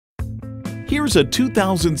Here's a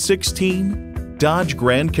 2016 Dodge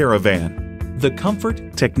Grand Caravan. The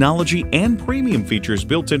comfort, technology, and premium features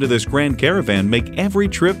built into this Grand Caravan make every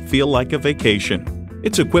trip feel like a vacation.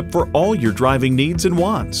 It's equipped for all your driving needs and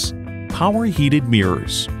wants. Power heated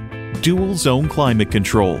mirrors, dual zone climate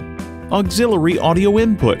control, auxiliary audio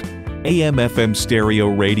input, AM/FM stereo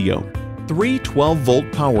radio, 3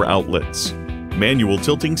 12-volt power outlets, manual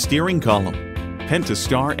tilting steering column,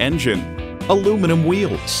 Pentastar engine, aluminum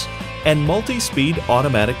wheels, and multi-speed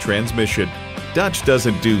automatic transmission. Dodge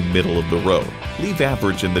doesn't do middle of the road. Leave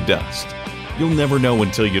average in the dust. You'll never know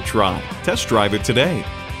until you try. Test drive it today.